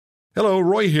Hello,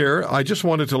 Roy here. I just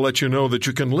wanted to let you know that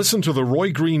you can listen to The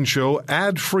Roy Green Show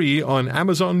ad-free on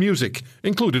Amazon Music,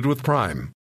 included with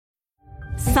Prime.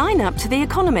 Sign up to The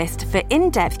Economist for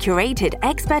in-depth curated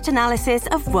expert analysis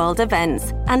of world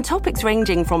events and topics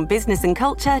ranging from business and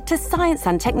culture to science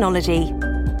and technology.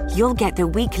 You'll get the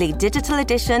weekly digital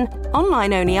edition,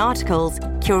 online-only articles,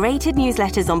 curated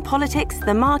newsletters on politics,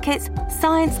 the markets,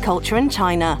 science, culture and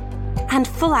China, and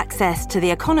full access to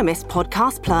The Economist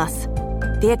Podcast Plus.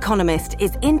 The Economist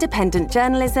is independent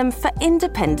journalism for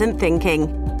independent thinking.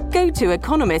 Go to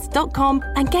economist.com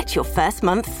and get your first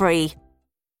month free.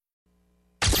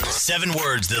 7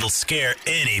 words that'll scare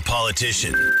any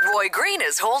politician. Roy Green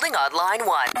is holding on line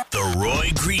 1. The Roy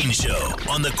Green Show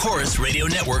on the Chorus Radio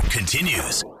Network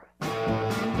continues.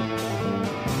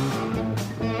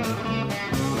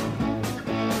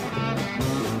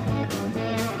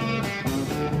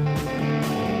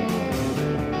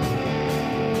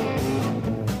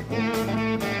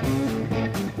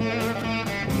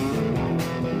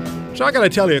 So I got to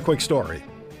tell you a quick story.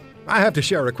 I have to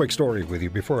share a quick story with you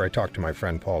before I talk to my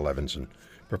friend Paul Levinson,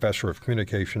 professor of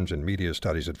communications and media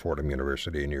studies at Fordham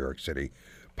University in New York City,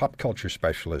 pop culture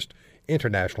specialist,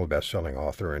 international best-selling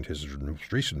author, and his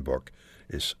most recent book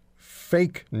is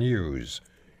Fake News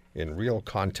in Real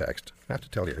Context. I have to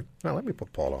tell you, now let me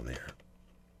put Paul on the air.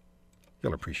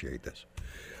 You'll appreciate this.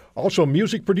 Also,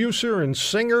 music producer and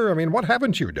singer. I mean, what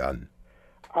haven't you done?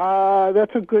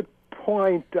 That's a good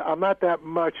point. I'm not that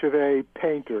much of a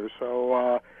painter,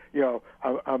 so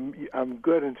I'm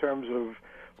good in terms of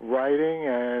writing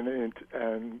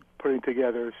and putting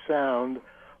together sound,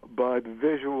 but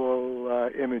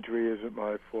visual imagery isn't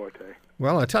my forte.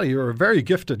 Well, I tell you, you're a very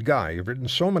gifted guy. You've written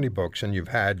so many books, and you've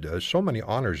had so many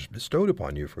honors bestowed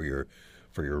upon you for your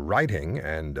writing.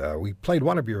 And we played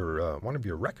one of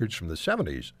your records from the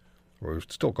 '70s, or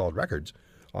it's still called records,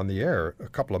 on the air a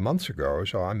couple of months ago.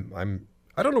 So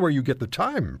I don't know where you get the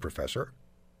time, Professor.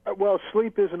 Well,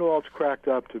 sleep isn't all it's cracked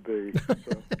up to be.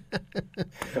 So.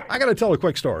 I got to tell a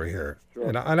quick story here. Sure.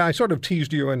 And I sort of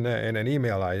teased you in an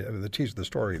email. I teased the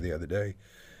story the other day.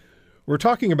 We're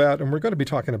talking about, and we're going to be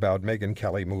talking about Megyn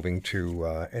Kelly moving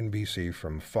to NBC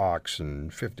from Fox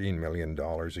and $15 million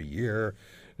a year,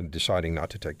 and deciding not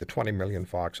to take the $20 million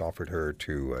Fox offered her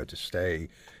to stay,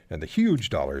 and the huge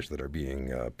dollars that are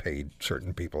being paid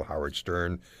certain people. Howard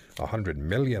Stern, $100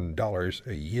 million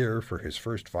a year for his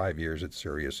first 5 years at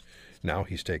Sirius. Now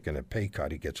he's taken a pay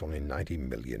cut. He gets only $90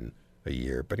 million a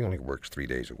year, but he only works 3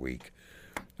 days a week.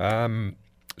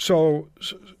 So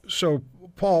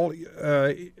Paul,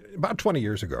 about 20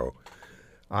 years ago,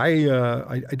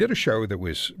 I did a show that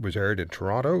was aired in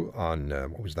Toronto on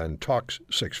what was then Talks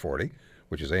 640,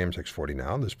 which is AM 640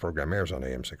 now. This program airs on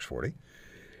AM 640.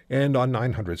 And on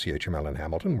 900 CHML in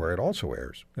Hamilton, where it also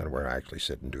airs, and where I actually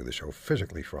sit and do the show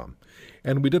physically from.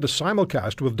 And we did a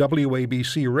simulcast with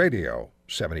WABC Radio,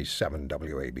 77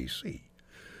 WABC.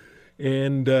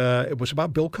 And it was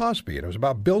about Bill Cosby, and it was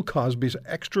about Bill Cosby's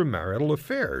extramarital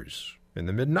affairs. In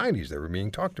the mid-'90s, they were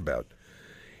being talked about.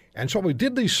 And so we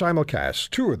did these simulcasts,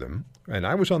 2 of them, and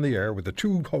I was on the air with the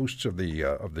 2 hosts of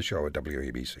the show at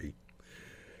WABC.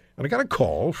 And I got a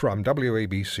call from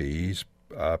WABC's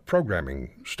programming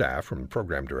staff, from the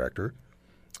program director,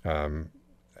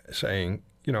 saying,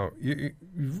 you're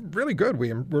really good.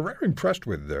 We're very impressed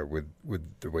with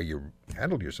the way you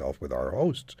handled yourself with our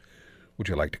hosts. Would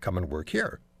you like to come and work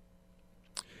here?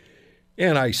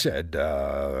 And I said,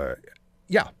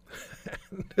 yeah.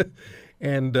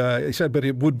 And he said, but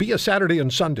it would be a Saturday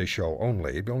and Sunday show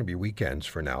only. It'd only be weekends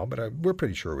for now, but we're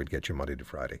pretty sure we'd get you Monday to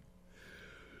Friday.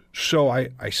 So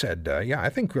I said, yeah, I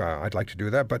think I'd like to do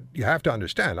that, but you have to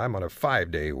understand, I'm on a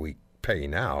 5-day-a-week pay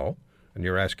now, and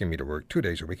you're asking me to work 2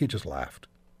 days a week. He just laughed.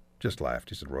 He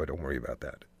said, Roy, don't worry about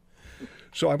that.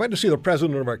 So I went to see the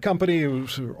president of our company, who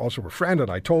was also a friend, and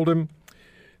I told him,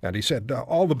 and he said,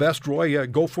 all the best, Roy,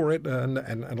 go for it,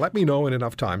 and let me know in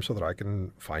enough time so that I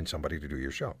can find somebody to do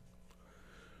your show.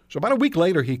 So about a week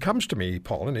later, he comes to me,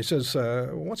 Paul, and he says,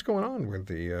 what's going on with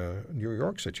the New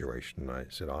York situation? I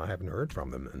said, I haven't heard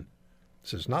from them. And he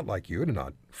says, not like you to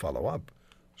not follow up.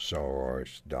 So I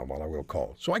said, well, I will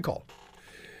call. So I called.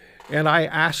 And I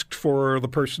asked for the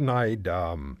person I'd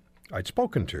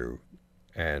spoken to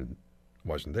and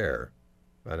wasn't there.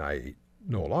 And I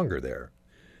no longer there.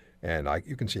 And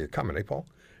you can see it coming, eh, Paul?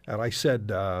 And I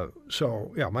said,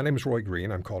 my name is Roy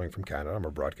Green. I'm calling from Canada. I'm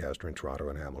a broadcaster in Toronto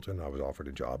and Hamilton. I was offered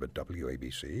a job at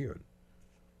WABC. And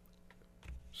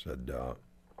said,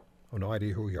 no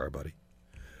idea who you are, buddy.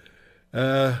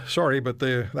 Sorry, but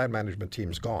that management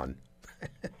team's gone.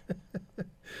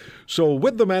 So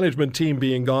with the management team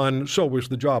being gone, so was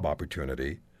the job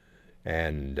opportunity.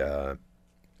 And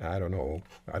I don't know.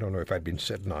 I don't know if I'd been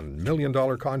sitting on $1 million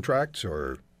contracts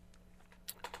or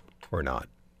not.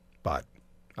 But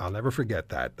I'll never forget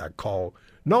that call.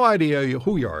 No idea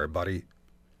who you are, buddy.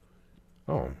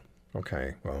 Oh,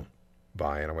 okay. Well,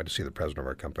 bye. And I went to see the president of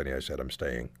our company. I said, I'm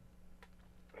staying.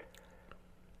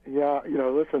 Yeah,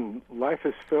 listen, life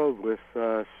is filled with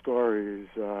stories.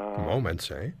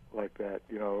 Moments, eh? Like that.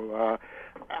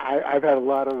 I've had a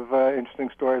lot of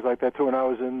interesting stories like that, too. When I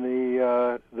was in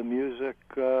the music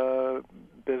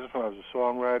business, when I was a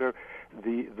songwriter,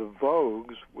 the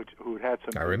Vogues, who had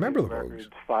some... I remember the records,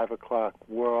 Vogues. 5 O'Clock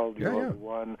World, Yeah. The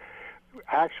one,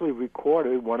 actually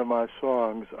recorded one of my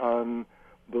songs,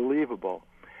 Unbelievable.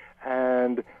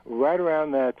 And right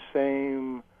around that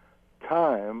same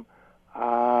time...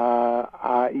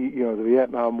 the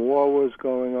Vietnam War was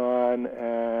going on,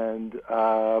 and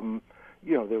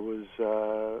there was,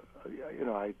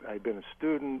 I'd been a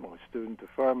student. My student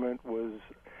deferment was,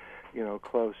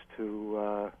 close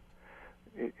to,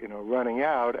 running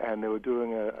out, and they were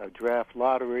doing a draft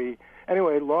lottery.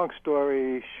 Anyway, long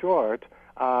story short,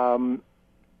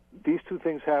 these two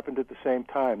things happened at the same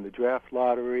time: the draft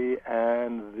lottery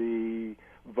and the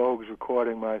Vogue's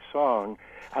recording my song.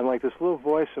 And like this little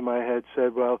voice in my head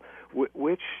said, well,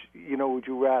 which, would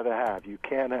you rather have? You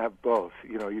can't have both.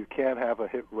 You can't have a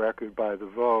hit record by the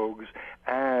Vogues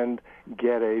and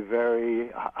get a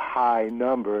very high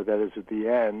number that is at the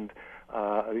end,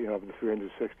 of the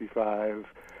 365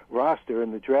 roster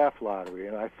in the draft lottery.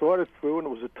 And I thought it through, and it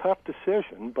was a tough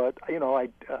decision, but, I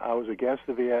was against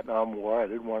the Vietnam War. I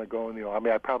didn't want to go in the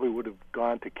Army. I probably would have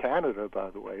gone to Canada, by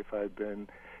the way, if I'd been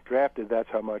drafted. That's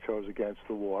how much I was against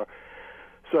the war.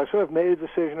 So I sort of made a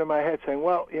decision in my head saying,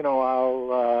 well,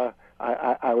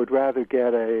 I would rather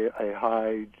get a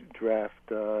high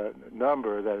draft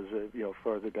number that is,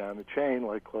 further down the chain,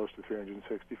 like close to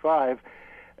 365,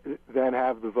 than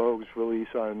have the Vogues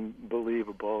release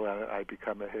Unbelievable, and I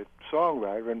become a hit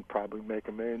songwriter and probably make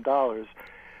 $1 million.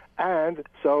 And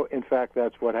so, in fact,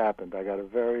 that's what happened. I got a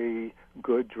very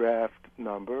good draft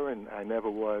number, and I never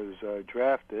was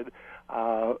drafted.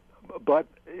 But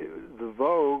the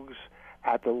Vogues,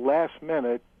 at the last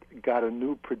minute, got a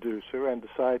new producer and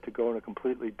decided to go in a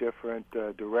completely different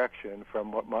direction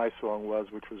from what my song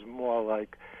was, which was more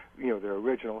like, their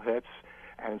original hits,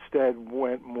 and instead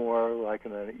went more like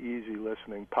in an easy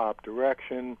listening pop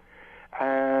direction.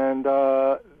 And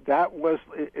that was,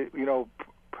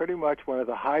 pretty much one of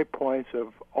the high points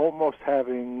of almost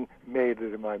having made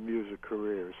it in my music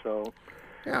career. So,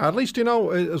 yeah, at least,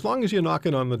 as long as you're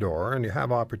knocking on the door and you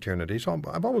have opportunities,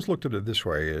 I've always looked at it this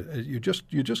way. You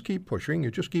just keep pushing,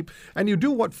 and you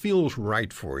do what feels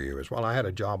right for you as well. I had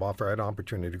a job offer. I had an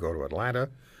opportunity to go to Atlanta.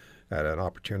 I had an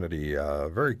opportunity,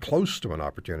 very close to an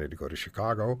opportunity to go to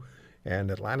Chicago.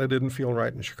 And Atlanta didn't feel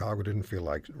right and Chicago didn't feel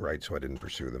right, so I didn't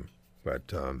pursue them.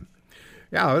 But,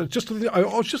 yeah, I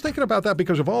was just thinking about that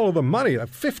because of all of the money,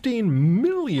 $15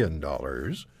 million.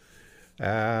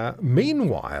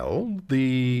 Meanwhile,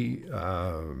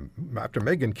 after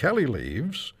Megyn Kelly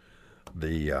leaves,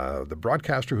 the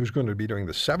broadcaster who's going to be doing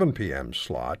the 7 p.m.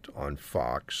 slot on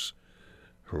Fox,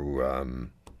 who, I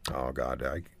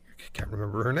can't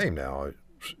remember her name now.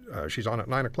 She's on at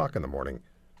 9 o'clock in the morning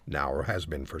now, or has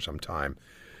been for some time.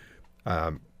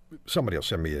 Somebody will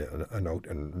send me a note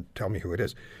and tell me who it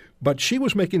is. But she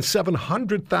was making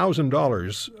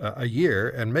 $700,000 a year,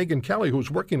 and Megyn Kelly, who's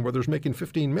working with her, is making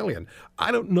 $15 million.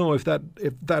 I don't know if that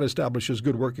establishes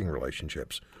good working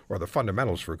relationships or the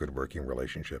fundamentals for good working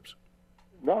relationships.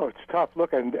 No, it's tough.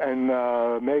 Look, and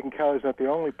Megyn Kelly's not the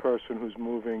only person who's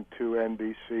moving to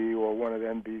NBC or one of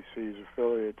NBC's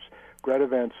affiliates. Greta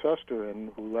Van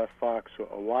Susteren, who left Fox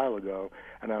a while ago,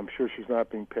 and I'm sure she's not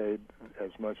being paid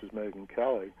as much as Megyn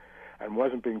Kelly, and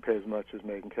wasn't being paid as much as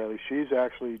Megyn Kelly. She's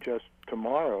actually just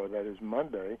tomorrow, that is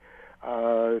Monday,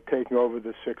 taking over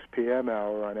the 6 p.m.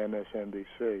 hour on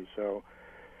MSNBC. So,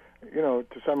 to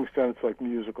some extent, it's like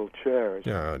musical chairs.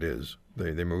 Yeah, it is.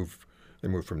 They move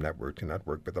from network to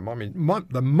network, but the money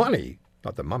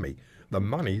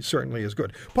certainly is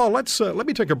good. Paul, let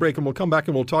me take a break, and we'll come back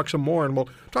and we'll talk some more, and we'll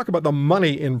talk about the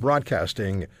money in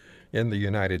broadcasting in the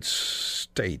United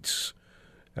States.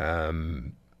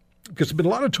 Because there's been a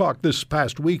lot of talk this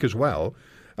past week as well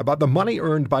about the money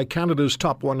earned by Canada's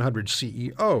top 100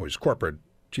 CEOs, corporate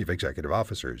chief executive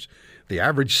officers. The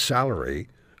average salary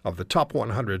of the top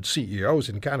 100 CEOs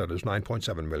in Canada is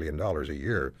 $9.7 million a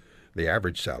year. The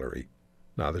average salary.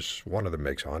 Now, one of them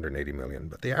makes $180 million,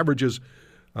 but the average is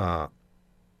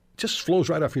just flows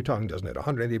right off your tongue, doesn't it?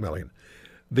 $180 million.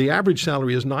 The average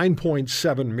salary is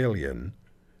 $9.7 million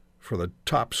for the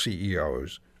top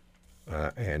CEOs.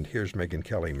 And here's Megyn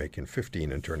Kelly making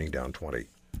 15 and turning down 20.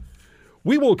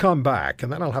 We will come back,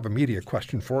 and then I'll have a media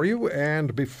question for you.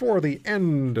 And before the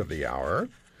end of the hour,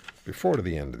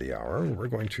 we're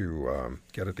going to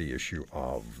get at the issue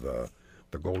of the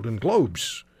Golden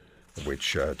Globes,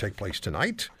 which take place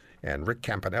tonight. And Rick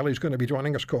Campanelli is going to be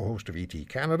joining us, co-host of ET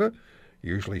Canada.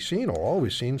 Usually seen, or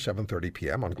always seen, 7:30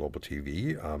 p.m. on Global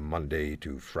TV, Monday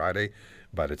to Friday.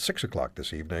 But at 6 o'clock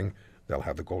this evening, they'll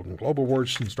have the Golden Globe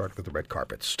Awards and start with the red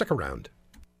carpet. Stick around.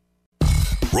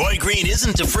 Roy Green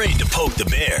isn't afraid to poke the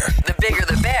bear. The bigger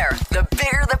the bear, the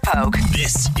bigger the poke.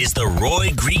 This is the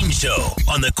Roy Green Show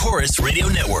on the Chorus Radio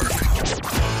Network.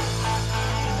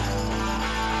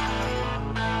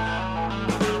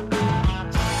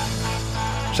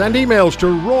 Send emails to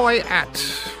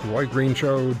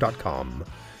roy@roygreenshow.com.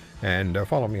 And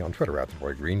follow me on Twitter @The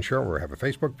Roy Green Show. We have a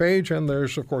Facebook page, and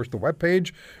there's, of course, the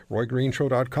webpage,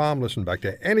 roygreenshow.com. Listen back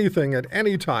to anything at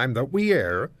any time that we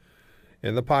air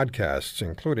in the podcasts,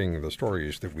 including the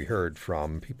stories that we heard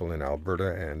from people in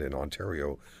Alberta and in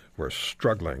Ontario who are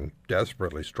struggling,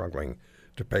 desperately struggling,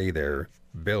 to pay their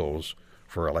bills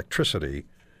for electricity.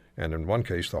 And in one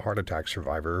case, the heart attack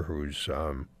survivor who's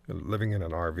living in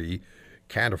an RV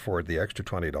can't afford the extra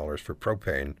 $20 for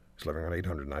propane. He's living on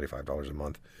 $895 a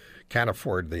month. Can't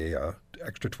afford the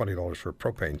extra $20 for a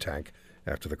propane tank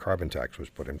after the carbon tax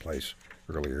was put in place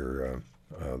earlier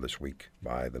this week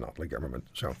by the Notley government.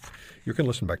 So you can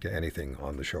listen back to anything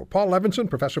on the show. Paul Levinson,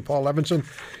 Professor Paul Levinson,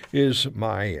 is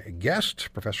my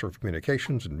guest, Professor of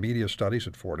Communications and Media Studies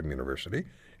at Fordham University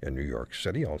in New York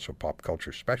City, also pop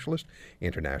culture specialist,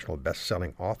 international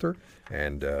best-selling author,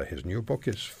 and his new book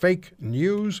is Fake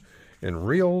News in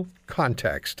Real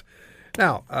Context.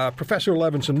 Now, Professor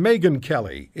Levinson, Megyn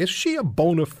Kelly, is she a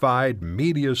bona fide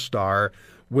media star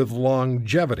with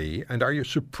longevity? And are you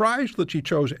surprised that she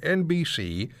chose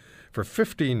NBC for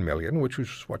 $15 million, which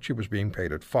was what she was being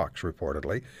paid at Fox,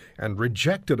 reportedly, and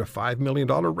rejected a $5 million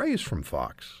raise from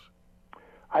Fox?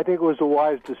 I think it was a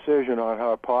wise decision on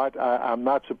her part. I'm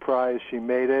not surprised she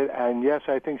made it. And yes,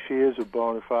 I think she is a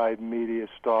bona fide media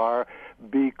star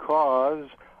because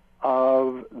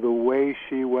of the way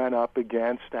she went up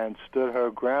against and stood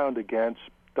her ground against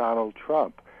Donald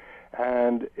Trump.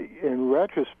 And in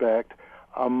retrospect,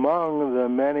 among the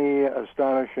many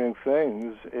astonishing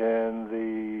things in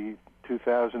the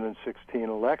 2016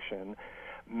 election,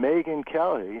 Megyn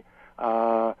Kelly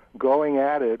going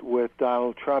at it with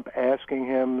Donald Trump, asking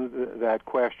him that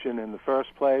question in the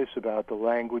first place about the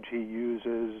language he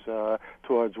uses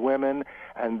towards women,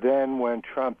 and then when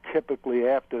Trump typically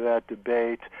after that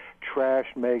debate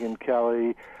trashed Megyn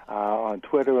Kelly on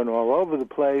Twitter and all over the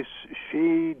place,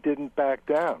 she didn't back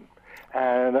down.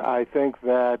 And I think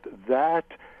that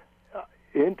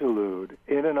interlude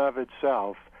in and of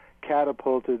itself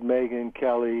catapulted Megyn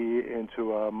Kelly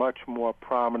into a much more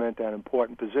prominent and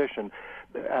important position,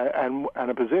 and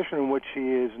a position in which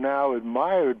she is now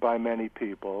admired by many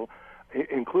people,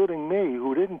 including me,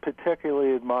 who didn't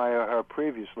particularly admire her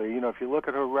previously. You know, if you look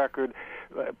at her record,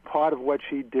 part of what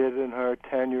she did in her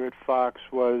tenure at Fox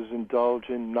was indulge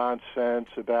in nonsense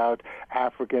about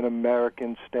African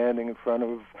Americans standing in front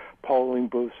of polling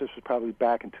booths. This was probably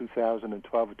back in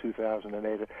 2012 or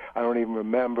 2008. I don't even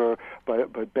remember.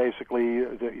 But basically,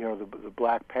 the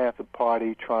Black Panther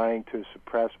Party trying to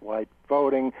suppress white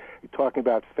voting, talking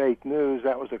about fake news.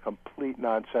 That was a complete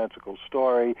nonsensical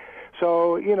story.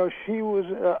 So, she was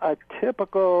a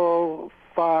typical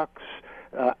Fox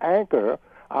anchor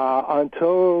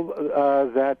until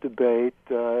that debate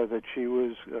that she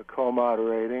was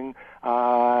co-moderating,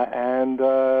 and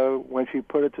when she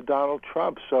put it to Donald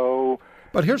Trump. So,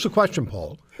 but here's the question,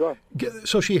 Paul. Sure.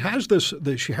 So she has this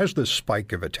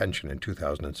spike of attention in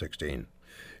 2016.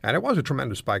 And it was a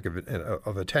tremendous spike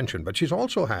of attention. But she's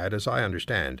also had, as I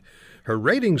understand, her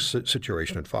ratings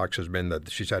situation at Fox has been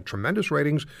that she's had tremendous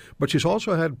ratings, but she's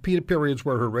also had periods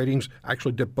where her ratings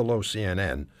actually dipped below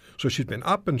CNN. So she's been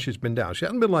up and she's been down. She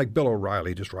hasn't been like Bill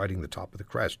O'Reilly, just riding the top of the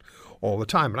crest all the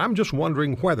time. And I'm just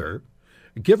wondering whether,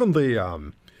 given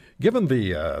the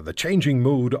changing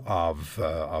mood of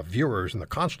viewers and the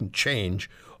constant change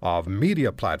of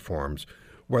media platforms,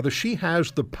 whether she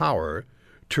has the power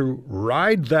to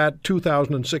ride that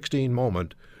 2016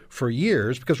 moment for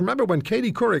years. Because remember, when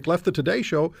Katie Couric left the Today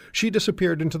Show, she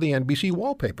disappeared into the NBC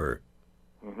wallpaper.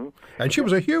 Mm-hmm. And she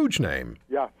was a huge name.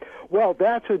 Yeah. Well,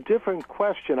 that's a different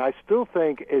question. I still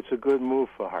think it's a good move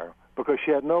for her because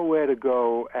she had nowhere to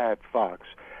go at Fox.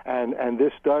 And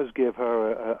this does give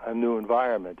her a new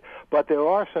environment. But there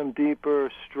are some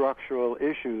deeper structural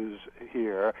issues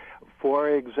here. For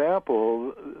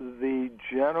example, the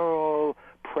general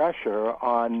pressure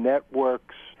on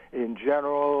networks in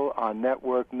general, on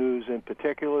network news in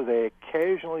particular. They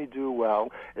occasionally do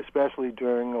well, especially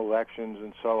during elections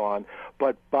and so on.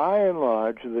 But by and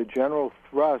large, the general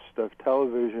thrust of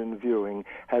television viewing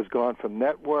has gone from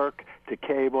network to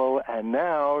cable and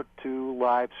now to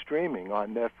live streaming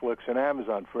on Netflix and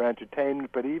Amazon for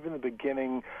entertainment, but even the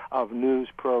beginning of news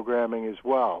programming as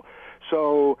well.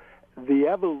 So the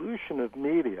evolution of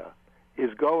media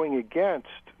is going against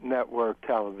network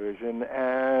television,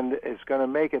 and it's going to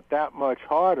make it that much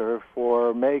harder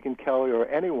for Megyn Kelly or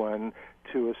anyone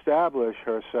to establish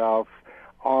herself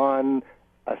on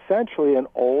essentially an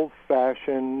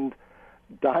old-fashioned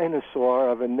dinosaur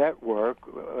of a network,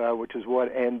 which is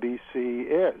what NBC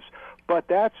is. But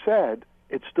that said,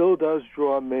 it still does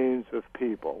draw millions of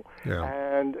people,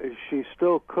 and she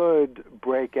still could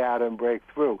break out and break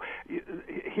through.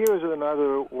 Here's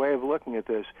another way of looking at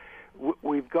this.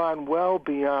 We've gone well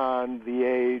beyond the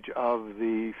age of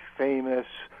the famous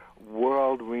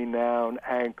world-renowned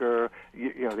anchor,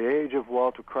 the age of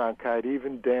Walter Cronkite,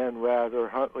 even Dan Rather,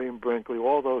 Huntley and Brinkley,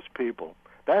 all those people.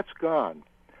 That's gone.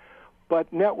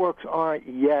 But networks aren't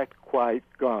yet quite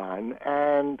gone,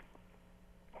 and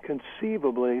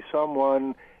conceivably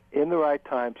someone in the right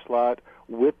time slot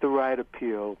with the right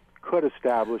appeal could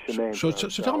establish a name. So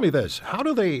tell me this: how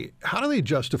do they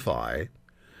justify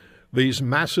these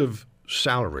massive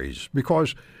salaries?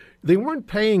 Because they weren't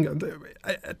paying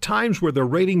at times where their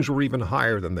ratings were even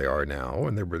higher than they are now,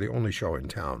 and they were the only show in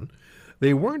town.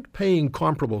 They weren't paying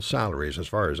comparable salaries, as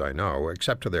far as I know,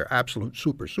 except to their absolute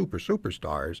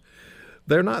superstars.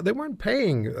 They weren't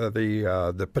paying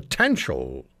the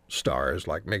potential stars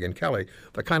like Megyn Kelly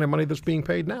the kind of money that's being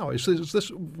paid now.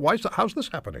 How's this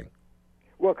happening?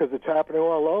 Well, because it's happening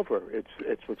all over.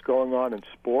 It's what's going on in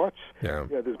sports. Yeah.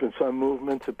 There's been some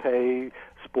movement to pay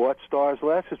sports stars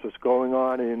less. It's what's going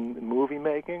on in movie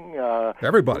making.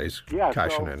 Everybody's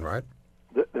cashing in, right?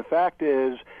 The fact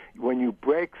is, when you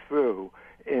break through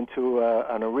into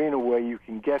an arena where you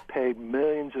can get paid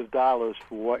millions of dollars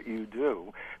for what you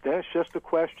do, then it's just a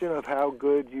question of how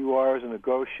good you are as a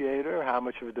negotiator, how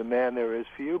much of a demand there is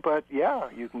for you. But yeah,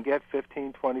 you can get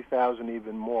 15,000, 20,000,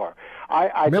 even more.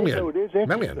 I think so. It is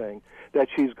interesting that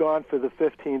she's gone for the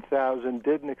 15,000,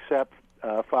 didn't accept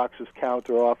Fox's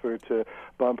counter offer to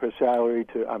bump her salary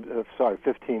to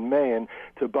 15 million,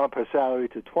 to bump her salary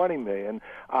to 20 million.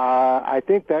 I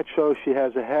think that shows she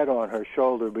has a head on her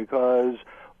shoulder, because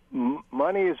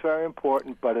money is very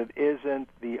important, but it isn't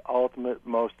the ultimate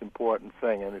most important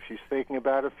thing. And if she's thinking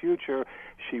about her future,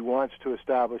 she wants to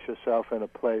establish herself in a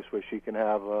place where she can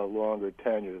have a longer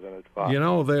tenure than at Fox.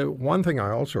 The one thing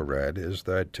I also read is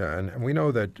that, and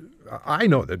I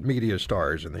know that media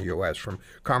stars in the U.S., from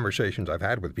conversations I've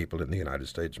had with people in the United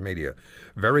States media,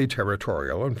 very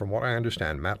territorial. And from what I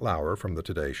understand, Matt Lauer from the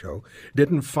Today Show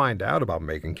didn't find out about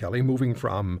Megyn Kelly moving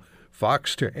from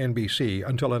Fox to NBC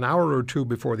until an hour or two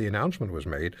before the announcement was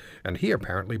made, and he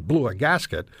apparently blew a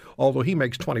gasket, although he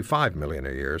makes $25 million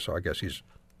a year, so I guess he's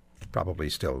probably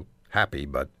still happy,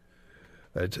 but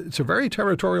it's a very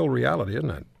territorial reality,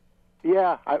 isn't it?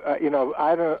 Yeah, I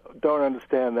don't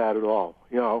understand that at all.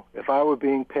 If I were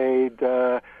being paid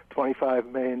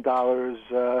 $25 million,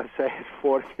 say at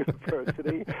Fordham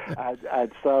University,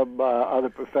 I'd some other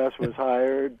professor was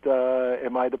hired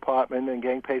in my department and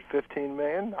getting paid $15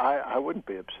 million, I wouldn't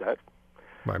be upset.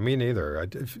 Me neither.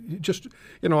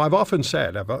 I've often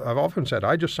said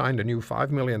I just signed a new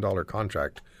 $5 million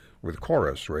contract with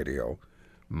Chorus Radio.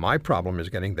 My problem is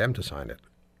getting them to sign it.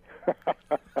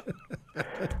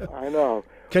 I know.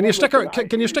 Can you stick around,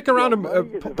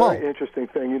 it's a Paul? very interesting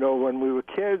thing. When we were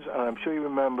kids, I'm sure you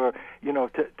remember,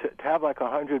 to have like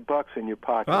 $100 in your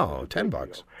pocket. Oh,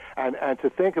 $10. And to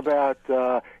think about,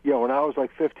 when I was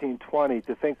like 15, 20,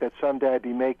 to think that someday I'd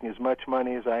be making as much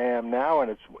money as I am now, and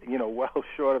it's, well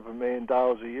short of $1 million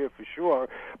a year for sure.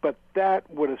 But that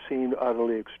would have seemed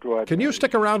utterly extraordinary. Can you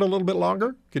stick around a little bit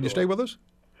longer? Can you stay with us?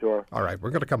 Sure. All right,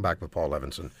 we're going to come back with Paul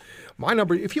Levinson. My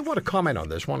number, if you want to comment on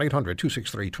this,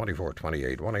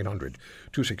 1-800-263-2428,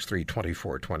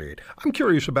 1-800-263-2428. I'm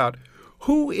curious about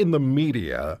who in the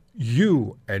media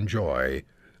you enjoy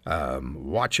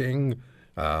watching,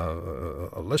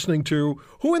 listening to.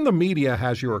 Who in the media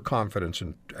has your confidence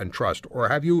and trust? Or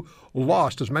have you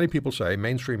lost, as many people say,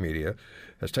 mainstream media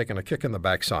has taken a kick in the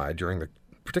backside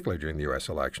particularly during the U.S.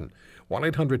 election?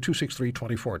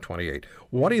 1-800-263-2428.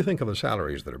 What do you think of the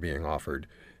salaries that are being offered?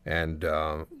 And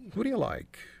who do you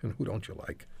like and who don't you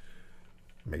like?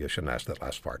 Maybe I shouldn't ask that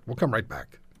last part. We'll come right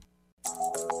back.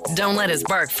 Don't let his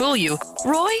bark fool you.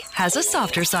 Roy has a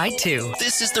softer side, too.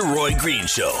 This is The Roy Green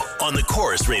Show on the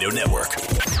Chorus Radio Network.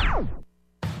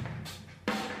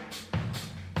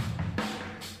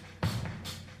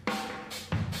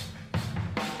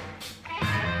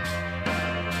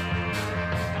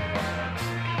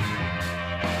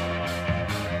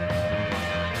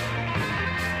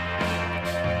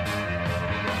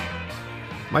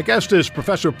 My guest is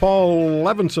Professor Paul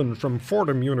Levinson from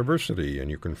Fordham University, and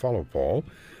you can follow Paul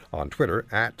on Twitter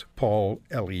at Paul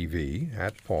Lev,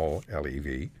 at Paul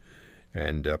Lev.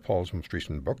 And Paul's most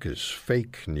recent book is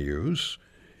Fake News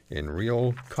in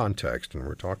Real Context, and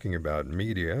we're talking about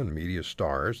media and media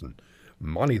stars and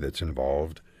money that's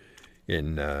involved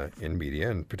in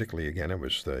media, and particularly, again, it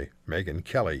was the Megyn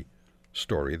Kelly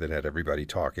story that had everybody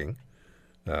talking,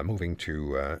 moving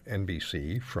to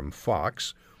NBC from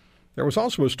Fox. There was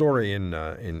also a story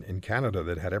in Canada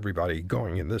that had everybody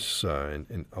going in this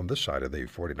on this side of the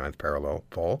 49th parallel,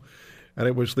 Paul, and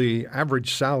it was the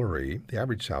average salary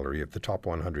of the top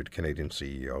 100 Canadian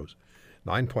CEOs,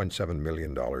 $9.7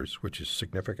 million, which is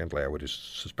significantly, I would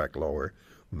suspect, lower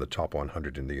than the top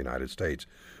 100 in the United States.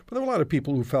 But there were a lot of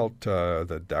people who felt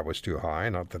that was too high.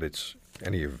 Not that it's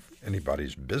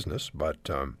anybody's business, but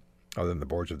other than the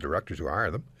boards of directors who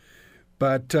hire them.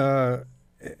 But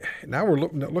now we're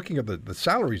looking at the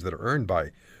salaries that are earned by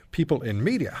people in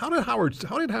media. How did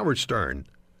Howard Stern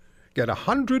get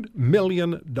 $100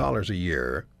 million a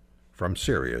year from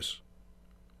Sirius?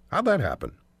 How'd that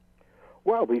happen?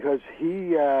 Well, because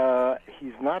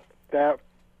he's not that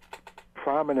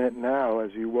prominent now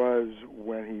as he was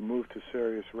when he moved to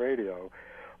Sirius Radio,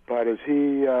 but as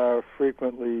he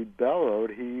frequently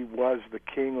bellowed, he was the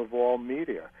king of all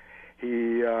media.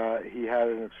 He had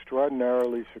an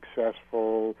extraordinarily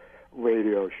successful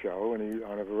radio show, and he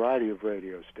on a variety of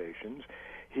radio stations.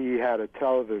 He had a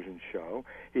television show.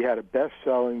 He had a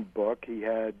best-selling book. He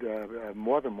had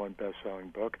more than one best-selling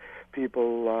book.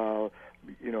 People,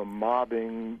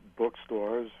 mobbing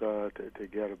bookstores to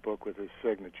get a book with his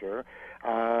signature.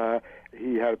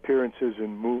 He had appearances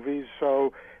in movies.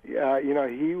 So, he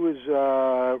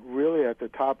was really at the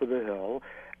top of the hill.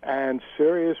 And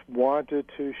Sirius wanted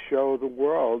to show the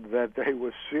world that they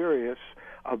were serious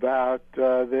about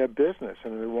their business,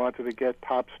 and they wanted to get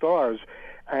top stars.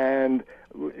 And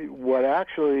what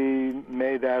actually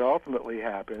made that ultimately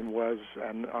happen was,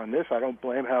 and on this I don't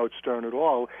blame Howard Stern at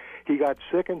all, he got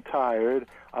sick and tired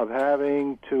of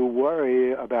having to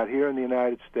worry about, here in the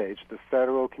United States, the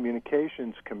Federal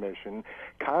Communications Commission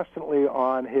constantly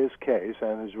on his case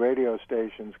and his radio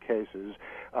station's cases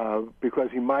because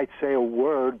he might say a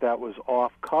word that was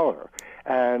off color.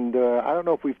 And I don't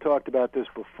know if we've talked about this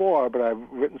before, but I've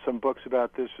written some books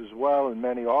about this as well, and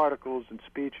many articles and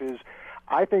speeches.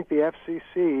 I think the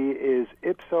FCC is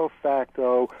ipso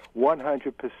facto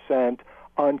 100%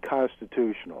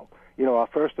 unconstitutional. Our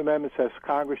First Amendment says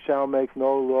Congress shall make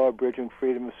no law abridging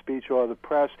freedom of speech or the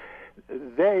press.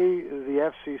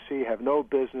 The FCC, have no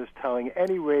business telling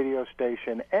any radio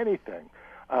station anything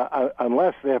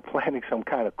unless they're planning some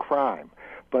kind of crime.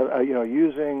 But,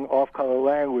 using off-color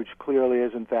language clearly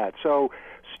isn't that. So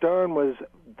Stern was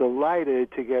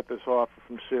delighted to get this offer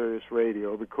from Sirius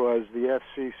Radio because the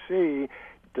FCC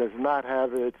does not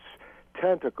have its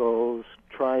tentacles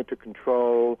trying to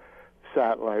control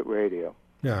satellite radio.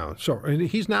 Yeah, so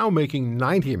he's now making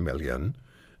 $90 million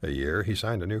a year. He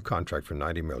signed a new contract for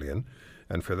 $90 million,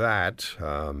 and for that,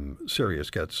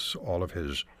 Sirius gets all of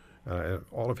his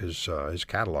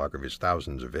catalog of his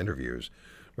thousands of interviews.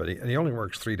 But he only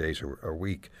works 3 days a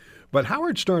week. But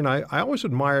Howard Stern, I always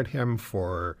admired him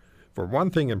for one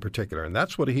thing in particular, and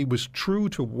that's what he was true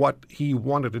to what he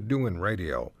wanted to do in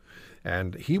radio.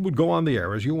 And he would go on the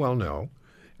air, as you well know,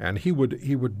 and he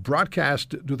would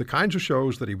broadcast, do the kinds of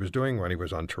shows that he was doing when he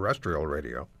was on terrestrial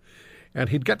radio. And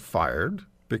he'd get fired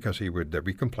because there'd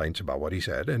be complaints about what he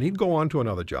said, and he'd go on to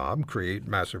another job, create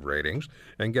massive ratings,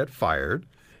 and get fired.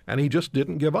 And he just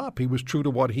didn't give up. He was true to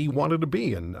what he wanted to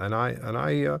be, and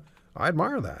I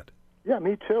admire that. Yeah,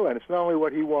 me too. And it's not only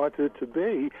what he wanted to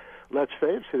be. Let's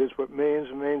face it, it's what millions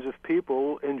and millions of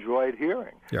people enjoyed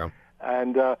hearing. Yeah.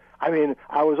 And,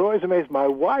 I was always amazed. My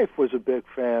wife was a big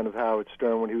fan of Howard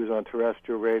Stern when he was on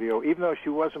terrestrial radio, even though she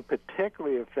wasn't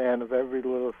particularly a fan of every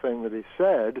little thing that he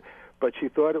said, but she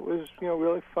thought it was,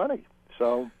 really funny.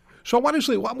 So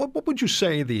what would you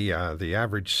say the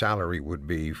average salary would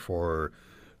be for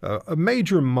a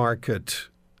major market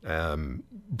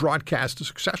broadcaster,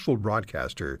 successful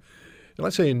broadcaster,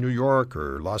 let's say in New York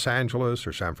or Los Angeles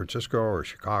or San Francisco or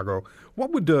Chicago? What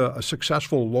would a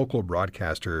successful local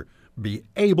broadcaster be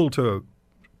able to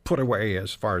put away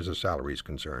as far as the salary is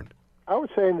concerned? I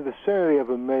would say in the vicinity of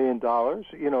 $1 million,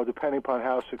 depending upon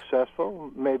how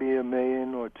successful, maybe $1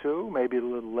 million or $2 million, maybe a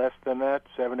little less than that,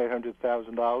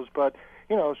 $700,000-$800,000, but,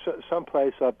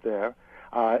 someplace up there.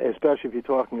 Especially if you're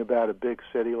talking about a big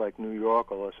city like New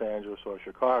York or Los Angeles or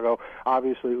Chicago.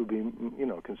 Obviously, it would be,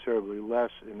 considerably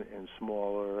less in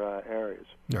smaller areas.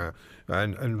 Yeah,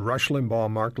 and Rush Limbaugh,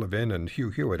 Mark Levin, and Hugh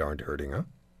Hewitt aren't hurting, huh?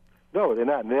 No, they're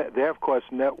not. They're of course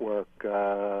network,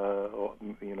 well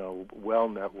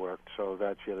networked. So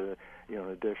that's an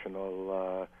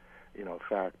additional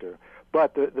factor.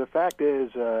 But the fact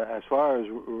is, as far as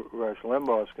Rush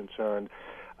Limbaugh is concerned,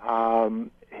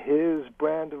 his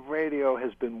brand of radio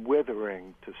has been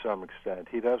withering to some extent.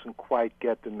 He doesn't quite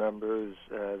get the numbers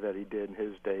that he did in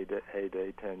his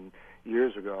heyday 10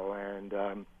 years ago,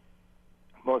 and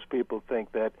most people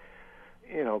think that,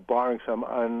 barring some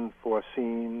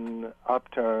unforeseen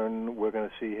upturn, we're going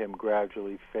to see him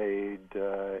gradually fade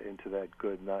into that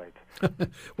good night.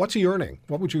 What's he earning?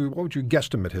 What would you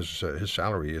guesstimate his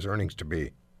salary, his earnings to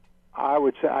be? I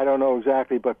would say, I don't know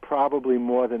exactly, but probably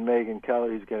more than Megyn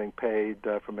Kelly's getting paid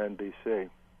from NBC.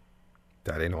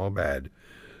 That ain't all bad.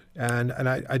 And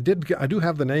I do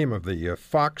have the name of the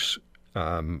Fox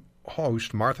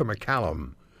host, Martha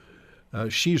McCallum.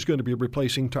 She's going to be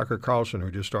replacing Tucker Carlson,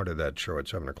 who just started that show at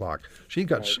 7 o'clock. She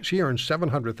earned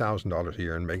 $700,000 a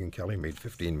year, and Megyn Kelly made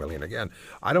 $15 million again.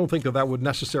 I don't think that would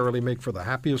necessarily make for the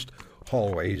happiest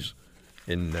hallways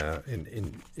in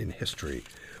history.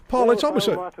 Paul, it's almost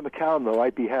Martha McCallum, though,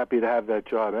 I'd be happy to have that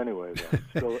job anyway.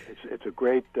 So it's a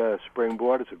great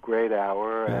springboard. It's a great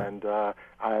hour, and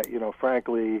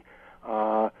frankly,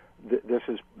 this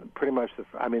is pretty much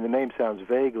the name sounds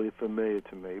vaguely familiar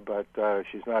to me, but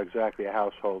she's not exactly a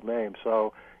household name.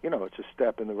 So, it's a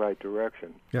step in the right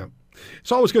direction. Yeah.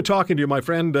 It's always good talking to you, my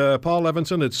friend Paul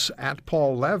Levinson. It's at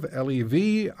Paul Lev,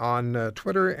 L-E-V, on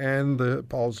Twitter, and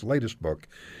Paul's latest book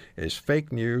is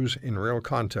Fake News in Real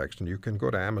Context. And you can go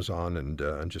to Amazon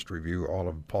and just review all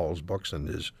of Paul's books, and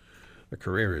the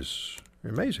career is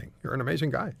amazing. You're an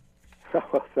amazing guy.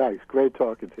 Well, thanks. Great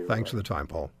talking to you. Thanks for the time,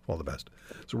 Paul. All the best.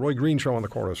 It's the Roy Green Show on the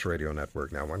Corus Radio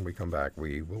Network. Now, when we come back,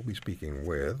 we will be speaking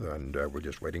with, and we're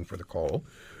just waiting for the call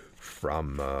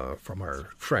from our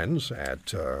friends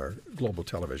at Global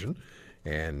Television,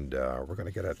 and we're going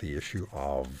to get at the issue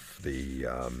of the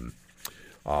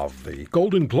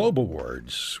Golden Globe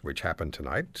Awards, which happened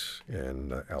tonight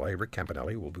in L.A. Rick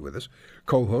Campanelli will be with us,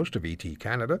 co-host of ET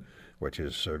Canada, which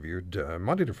is viewed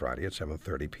Monday to Friday at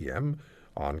 7:30 p.m.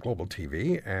 on Global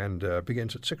TV, and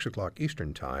begins at 6 o'clock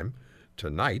Eastern Time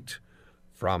tonight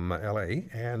from L.A.,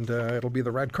 and it'll be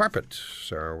the red carpet.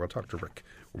 So we'll talk to Rick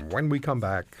when we come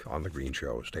back on The Green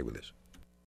Show. Stay with us.